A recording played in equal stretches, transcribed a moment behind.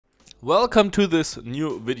Welcome to this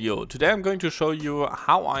new video. Today I'm going to show you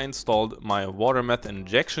how I installed my water meth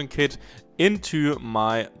injection kit into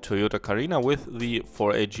my Toyota Carina with the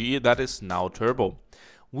 4AGE that is now turbo.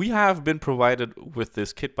 We have been provided with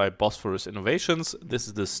this kit by Bosphorus Innovations. This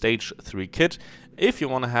is the stage 3 kit. If you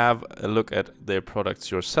want to have a look at their products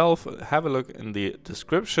yourself, have a look in the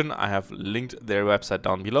description. I have linked their website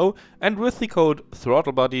down below. And with the code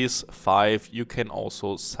THROTTLEBUDDIES5, you can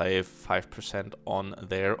also save 5% on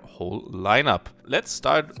their whole lineup. Let's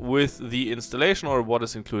start with the installation, or what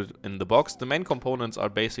is included in the box. The main components are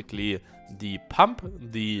basically the pump,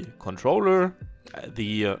 the controller,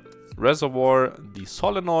 the reservoir, the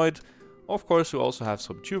solenoid. Of course, we also have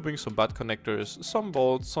some tubing, some butt connectors, some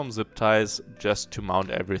bolts, some zip ties, just to mount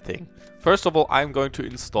everything. First of all, I'm going to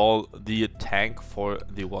install the tank for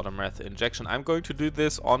the water meth injection. I'm going to do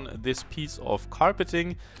this on this piece of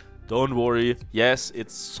carpeting. Don't worry, yes,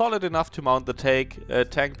 it's solid enough to mount the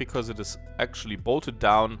tank because it is actually bolted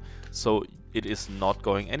down, so it is not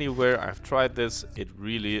going anywhere. I've tried this, it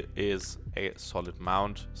really is a solid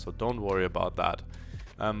mount, so don't worry about that.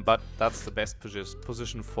 But that's the best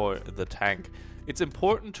position for the tank. It's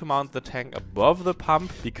important to mount the tank above the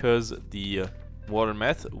pump because the water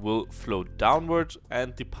meth will flow downward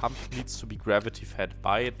and the pump needs to be gravity fed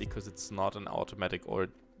by it because it's not an automatic, or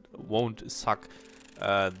it won't suck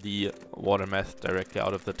the water meth directly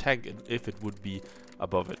out of the tank if it would be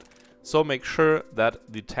above it. So make sure that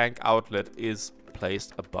the tank outlet is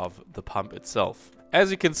placed above the pump itself.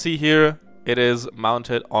 As you can see here, it is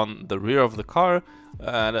mounted on the rear of the car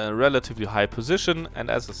at a relatively high position, and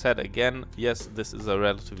as I said again, yes, this is a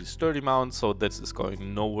relatively sturdy mount, so this is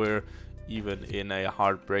going nowhere even in a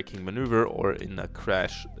hard braking maneuver or in a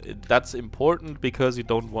crash. That's important because you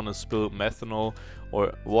don't want to spill methanol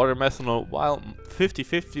or water methanol. While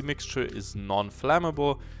 50-50 mixture is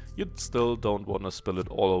non-flammable, you still don't want to spill it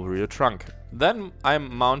all over your trunk. Then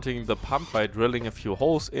I'm mounting the pump by drilling a few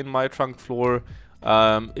holes in my trunk floor.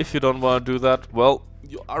 If you don't want to do that, well,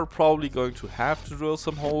 you are probably going to have to drill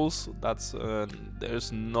some holes. That's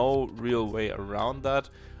there's no real way around that.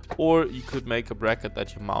 Or you could make a bracket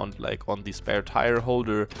that you mount like on the spare tire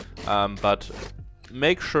holder, but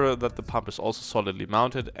make sure that the pump is also solidly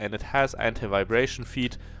mounted and it has anti-vibration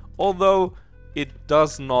feet. Although it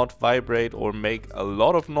does not vibrate or make a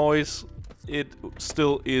lot of noise, it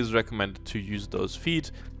still is recommended to use those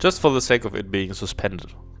feet just for the sake of it being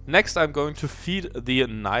suspended. Next, I'm going to feed the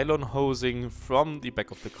nylon hosing from the back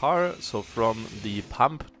of the car, so from the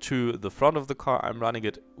pump to the front of the car. I'm running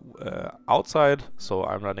it outside, so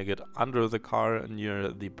I'm running it under the car near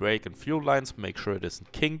the brake and fuel lines. Make sure it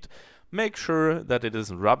isn't kinked. Make sure that it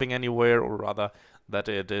isn't rubbing anywhere, or rather that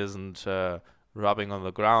it isn't rubbing on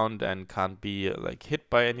the ground and can't be like hit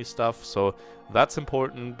by any stuff. So that's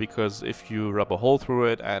important, because if you rub a hole through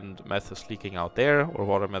it and meth is leaking out there, or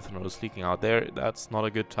water methanol is leaking out there, that's not a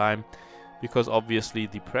good time, because obviously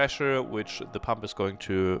the pressure which the pump is going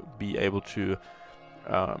to be able to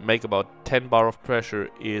make about 10 bar of pressure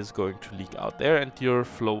is going to leak out there, and your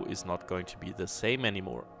flow is not going to be the same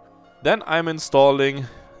anymore. Then I'm installing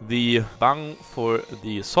the bung for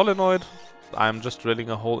the solenoid. I'm just drilling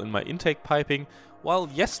a hole in my intake piping. While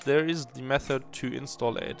yes, there is the method to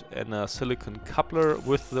install it in a silicone coupler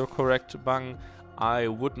with the correct bung, I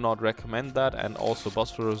would not recommend that, and also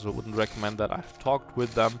Bosphorus wouldn't recommend that. I've talked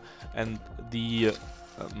with them, and the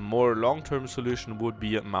more long-term solution would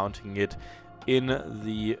be mounting it in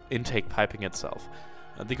the intake piping itself.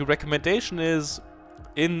 The recommendation is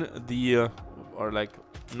in the or like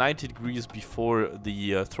 90 degrees before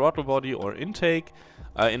the throttle body or intake.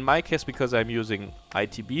 In my case, because I'm using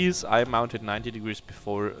ITBs, I mounted 90 degrees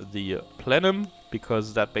before the plenum,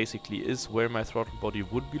 because that basically is where my throttle body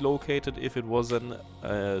would be located if it was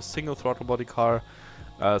a single throttle body car.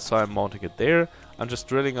 So I'm mounting it there. I'm just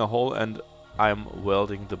drilling a hole and I'm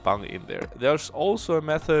welding the bung in there. There's also a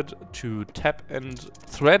method to tap and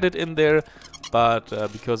thread it in there, but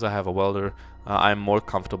because I have a welder, I'm more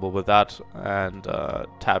comfortable with that, and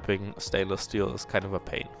tapping stainless steel is kind of a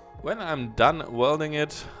pain. When I'm done welding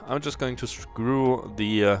it, I'm just going to screw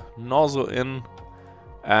the nozzle in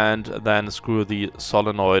and then screw the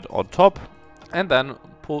solenoid on top, and then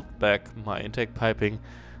pull back my intake piping.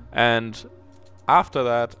 And after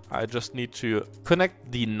that, I just need to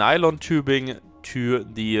connect the nylon tubing to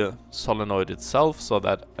the solenoid itself so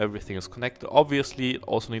that everything is connected. Obviously, it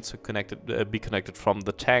also needs to be connected from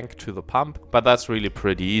the tank to the pump, but that's really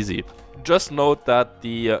pretty easy. Just note that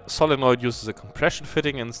the solenoid uses a compression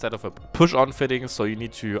fitting instead of a push-on fitting, so you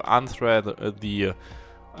need to unthread the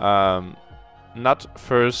nut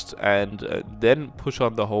first and then push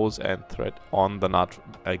on the hose and thread on the nut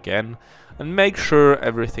again. and make sure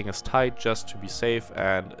everything is tight just to be safe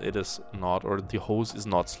and it is not, or the hose is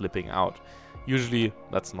not slipping out. Usually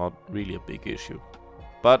that's not really a big issue,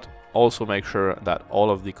 but also make sure that all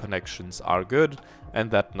of the connections are good and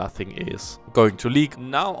that nothing is going to leak.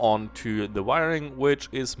 Now on to the wiring, which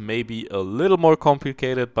is maybe a little more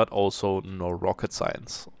complicated, but also no rocket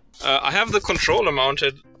science. I have the controller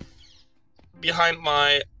mounted behind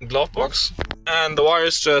my glove box, and the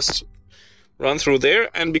wires just run through there,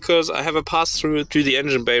 and because I have a pass-through to the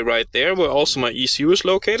engine bay right there, where also my ECU is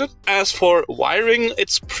located. As for wiring,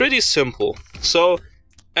 it's pretty simple. So,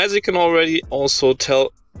 as you can already also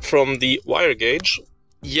tell from the wire gauge,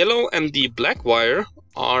 yellow and the black wire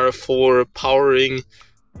are for powering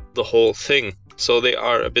the whole thing. So they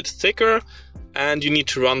are a bit thicker, and you need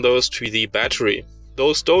to run those to the battery.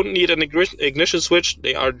 Those don't need an ignition switch,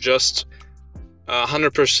 they are just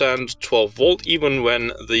 100% 12 volt even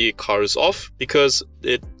when the car is off, because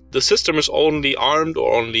the system is only armed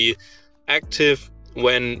or only active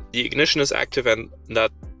when the ignition is active, and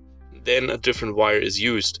that then a different wire is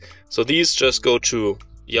used. So these just go to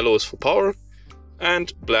yellow is for power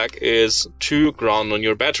and black is to ground on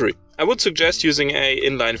your battery. I would suggest using a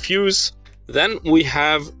inline fuse. Then we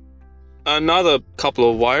have another couple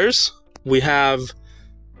of wires. We have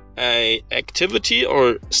a activity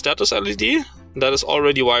or status LED that is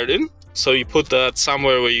already wired in. So you put that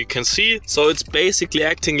somewhere where you can see. So it's basically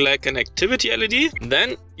acting like an activity LED.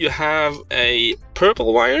 Then you have a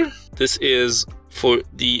purple wire. This is for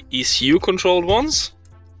the ECU controlled ones.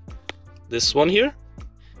 This one here.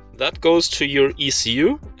 That goes to your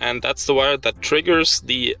ECU, and that's the wire that triggers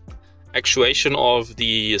the actuation of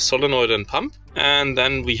the solenoid and pump. And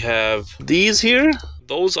then we have these here.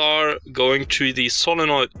 Those are going to the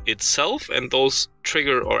solenoid itself, and those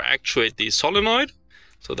trigger or actuate the solenoid.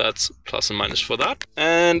 So that's plus and minus for that.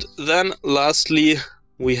 And then lastly,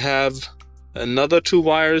 we have another two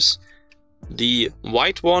wires. The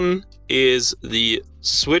white one is the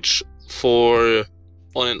switch for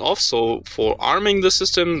on and off, so for arming the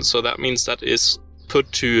system. So that means that is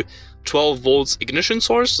put to 12 volts ignition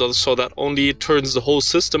source, so that only turns the whole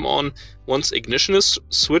system on once ignition is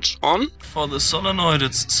switched on. For the solenoid,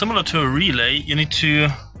 it's similar to a relay. You need to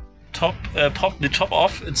pop the top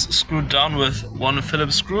off. It's screwed down with one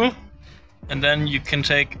Phillips screw, and then you can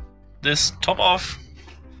take this top off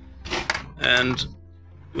and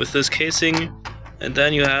with this casing, and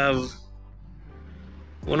then you have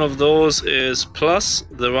one of those is plus,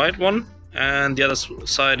 the right one, and the other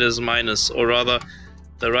side is minus, or rather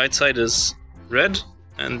the right side is red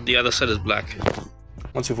and the other side is black.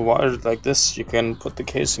 Once you've wired it like this, you can put the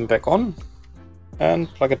casing back on and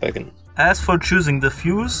plug it back in. As for choosing the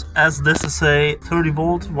fuse, as this is a 30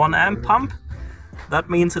 volt 1 amp pump, that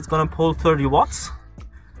means it's going to pull 30 watts.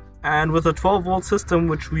 And with a 12 volt system,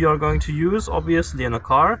 which we are going to use obviously in a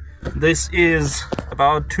car, this is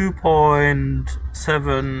about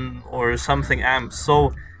 2.7 or something amps.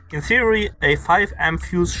 So in theory, a 5 amp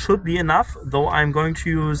fuse should be enough, though I'm going to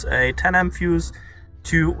use a 10 amp fuse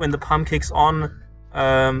to, when the pump kicks on,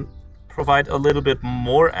 provide a little bit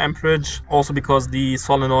more amperage. Also because the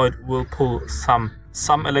solenoid will pull some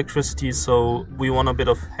electricity, so we want a bit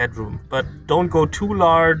of headroom. But don't go too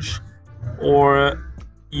large, or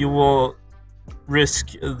you will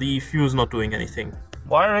risk the fuse not doing anything.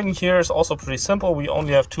 Wiring here is also pretty simple. We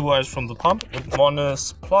only have two wires from the pump. One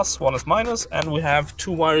is plus, one is minus, and we have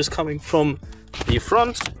two wires coming from the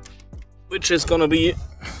front, which is gonna be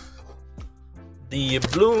the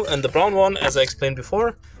blue and the brown one, as I explained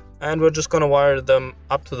before. And we're just gonna wire them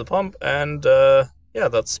up to the pump, and yeah,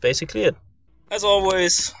 that's basically it. As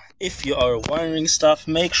always, if you are wiring stuff,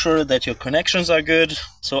 make sure that your connections are good.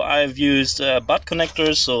 So I've used butt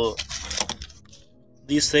connectors, so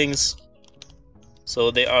these things,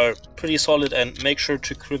 so they are pretty solid, and make sure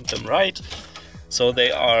to crimp them right so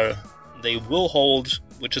they will hold,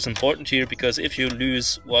 which is important here, because if you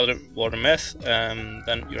lose water meth,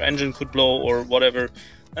 then your engine could blow or whatever.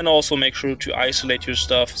 And also make sure to isolate your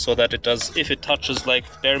stuff so that it does, if it touches like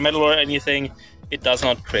bare metal or anything, it does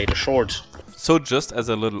not create a short. So just as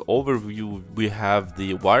a little overview, we have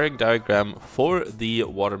the wiring diagram for the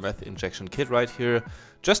water meth injection kit right here,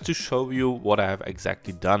 just to show you what I have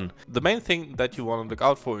exactly done. The main thing that you want to look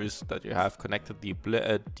out for is that you have connected the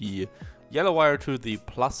yellow wire to the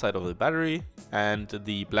plus side of the battery and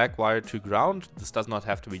the black wire to ground. This does not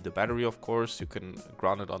have to be the battery, of course. You can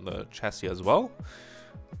ground it on the chassis as well.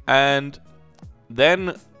 And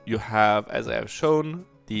then you have, as I have shown,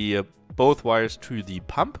 the both wires to the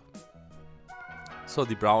pump. So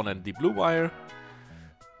the brown and the blue wire.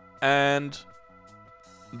 And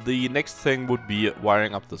The next thing would be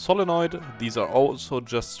wiring up the solenoid. These are also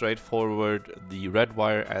just straightforward, the red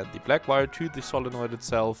wire and the black wire to the solenoid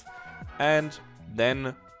itself. And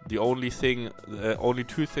then the only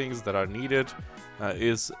two things that are needed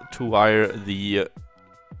is to wire the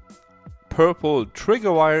purple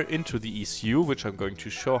trigger wire into the ECU, which I'm going to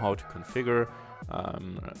show how to configure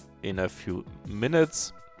in a few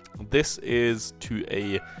minutes. This is to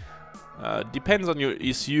a depends on your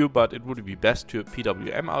ECU, but it would be best to a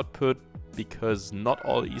PWM output, because not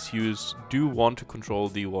all ECUs do want to control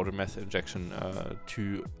the water meth injection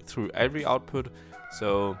through every output.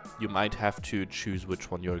 So you might have to choose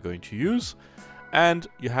which one you're going to use, and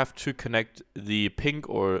you have to connect the pink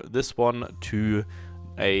or this one to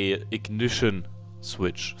a ignition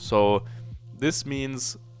switch. So this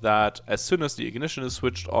means that as soon as the ignition is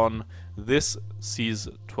switched on, this sees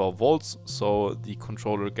 12 volts, so the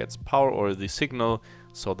controller gets power or the signal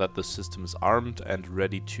so that the system is armed and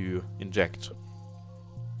ready to inject.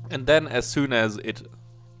 And then as soon as it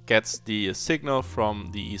gets the signal from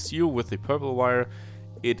the ECU with the purple wire,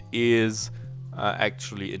 it is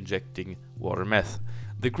actually injecting water meth.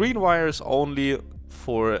 The green wire is only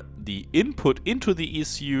for the input into the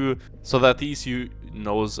ECU, so that the ECU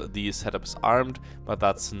knows the setup is armed, but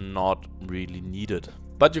that's not really needed.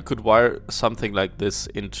 But you could wire something like this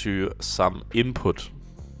into some input,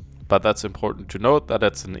 but that's important to note that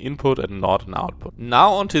it's an input and not an output.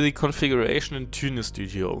 Now onto the configuration in Tune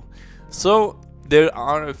Studio. So there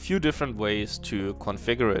are a few different ways to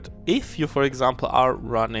configure it. If you, for example, are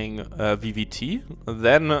running VVT,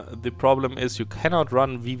 then the problem is you cannot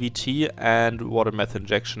run VVT and water meth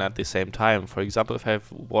injection at the same time. For example, if I have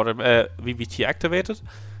VVT activated,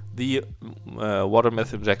 the water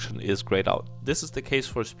meth injection is grayed out. This is the case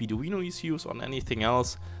for Speeduino ECUs. On anything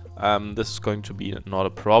else, this is going to be not a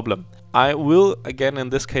problem. I will again in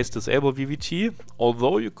this case disable VVT,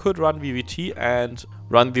 although you could run VVT and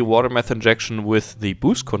run the water meth injection with the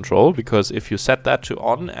boost control, because if you set that to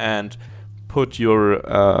on and put your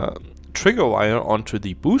trigger wire onto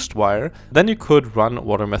the boost wire, then you could run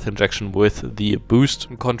water meth injection with the boost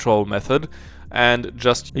control method and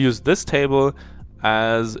just use this table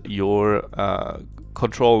as your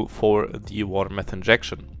control for the water meth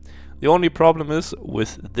injection. The only problem is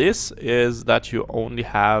with this is that you only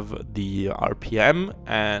have the RPM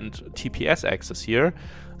and TPS axis here.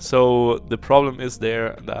 So the problem is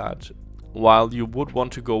there that while you would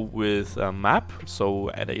want to go with a map, so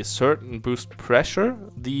at a certain boost pressure,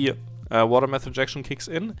 the water meth injection kicks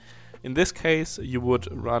in this case you would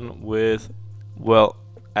run with, well,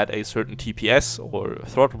 at a certain TPS or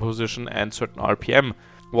throttle position and certain RPM,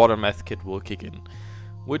 water meth kit will kick in.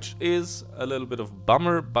 Which is a little bit of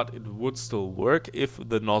bummer, but it would still work if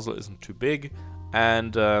the nozzle isn't too big,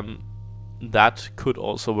 and that could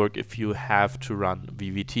also work if you have to run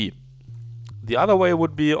VVT. The other way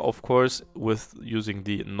would be, of course, with using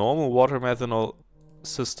the normal water methanol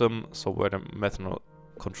system, so water methanol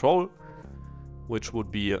control, which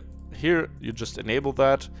would be here. You just enable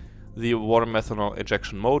that. The water methanol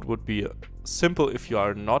injection mode would be simple if you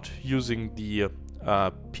are not using the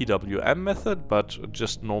PWM method, but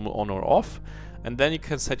just normal on or off, and then you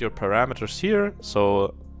can set your parameters here,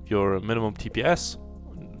 so your minimum TPS,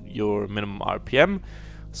 your minimum RPM.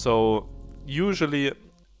 So usually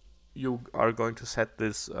you are going to set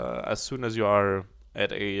this as soon as you are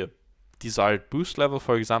at a desired boost level,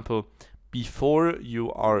 for example, before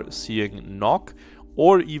you are seeing knock,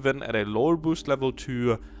 or even at a lower boost level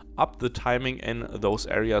to up the timing in those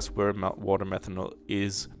areas where water methanol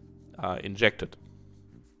is injected.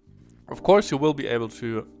 Of course, you will be able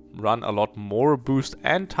to run a lot more boost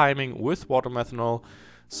and timing with water methanol,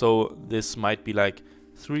 so this might be like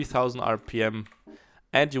 3000 RPM,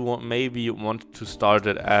 and you maybe want to start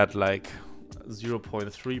it at like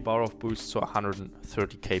 0.3 bar of boost, so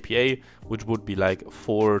 130 kPa, which would be like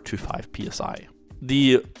 4 to 5 psi.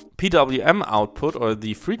 The PWM output, or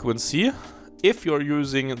the frequency, if you're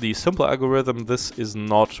using the simple algorithm, this is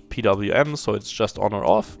not PWM, so it's just on or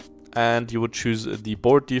off, and you would choose the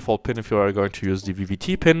board default pin if you are going to use the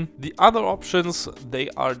VVT pin. The other options, they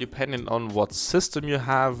are dependent on what system you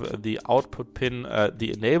have. The output pin,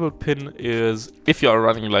 the enabled pin, is if you are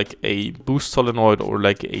running like a boost solenoid or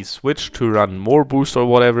like a switch to run more boost or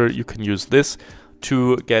whatever, you can use this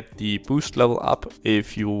to get the boost level up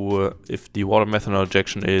if the water methanol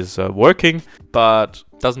injection is working, but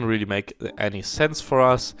doesn't really make any sense for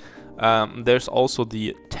us. There's also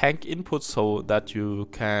the tank input, so that you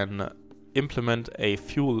can implement a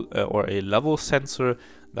fuel or a level sensor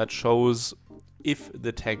that shows if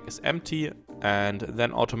the tank is empty and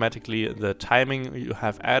then automatically the timing you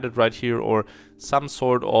have added right here or some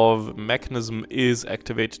sort of mechanism is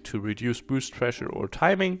activated to reduce boost pressure or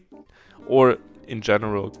timing, or in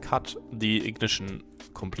general cut the ignition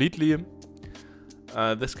completely.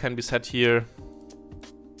 This can be set here,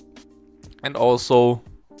 and also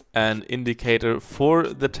an indicator for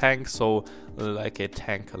the tank, so like a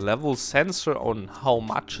tank level sensor on how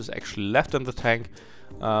much is actually left in the tank,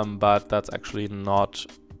 but that's actually not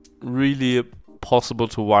really possible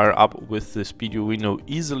to wire up with the Arduino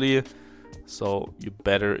easily, so you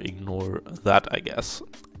better ignore that, I guess.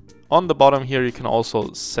 On the bottom here you can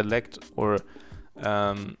also select or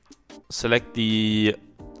select the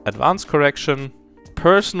advanced correction.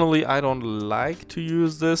 Personally, I don't like to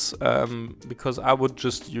use this because I would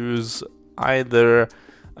just use either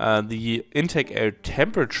the intake air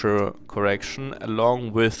temperature correction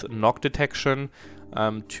along with knock detection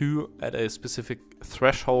at a specific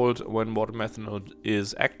threshold. When water methanol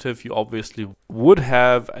is active, you obviously would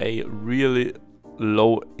have a really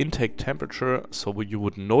low intake temperature, so you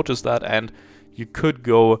would notice that, and you could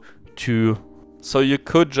go to, so you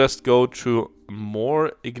could just go to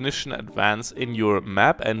more ignition advance in your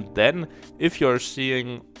map, and then if you're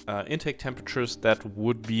seeing intake temperatures that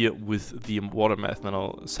would be with the water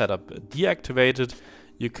methanol setup deactivated,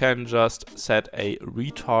 you can just set a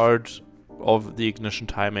retard of the ignition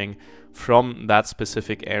timing from that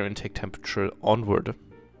specific air intake temperature onward.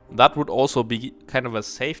 That would also be kind of a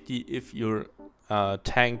safety if your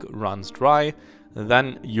tank runs dry.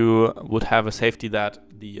 Then you would have a safety that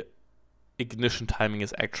the ignition timing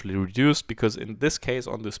is actually reduced, because in this case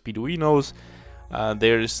on the Arduinos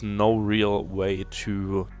there is no real way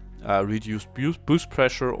to reduce boost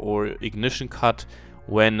pressure or ignition cut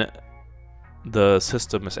when the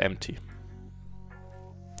system is empty.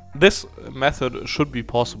 This method should be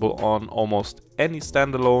possible on almost any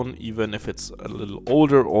standalone, even if it's a little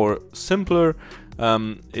older or simpler.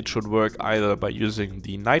 It should work either by using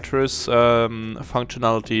the nitrous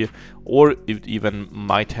functionality, or it even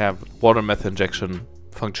might have water meth injection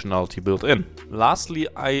functionality built in. Lastly,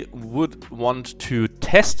 I would want to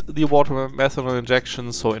test the water methanol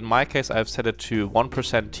injection. So in my case, I've set it to 1%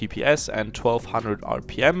 TPS and 1200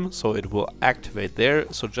 RPM, so it will activate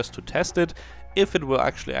there. So just to test it, if it will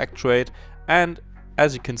actually actuate, and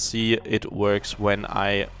as you can see, it works when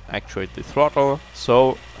I actuate the throttle.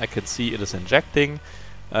 So I can see it is injecting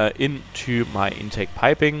into my intake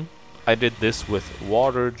piping. I did this with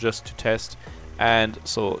water just to test, and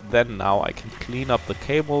so then now I can clean up the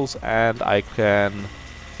cables and I can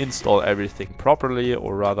install everything properly,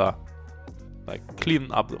 or rather like clean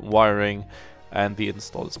up the wiring, and the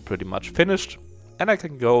install is pretty much finished. And I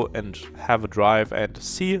can go and have a drive and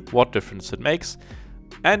see what difference it makes.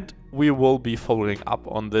 And we will be following up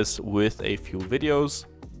on this with a few videos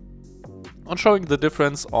on showing the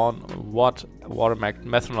difference on what water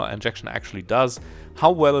methanol injection actually does,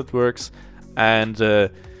 how well it works,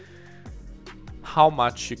 and how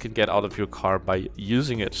much you can get out of your car by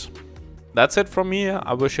using it. That's it from me.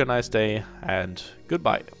 I wish you a nice day, and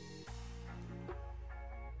goodbye.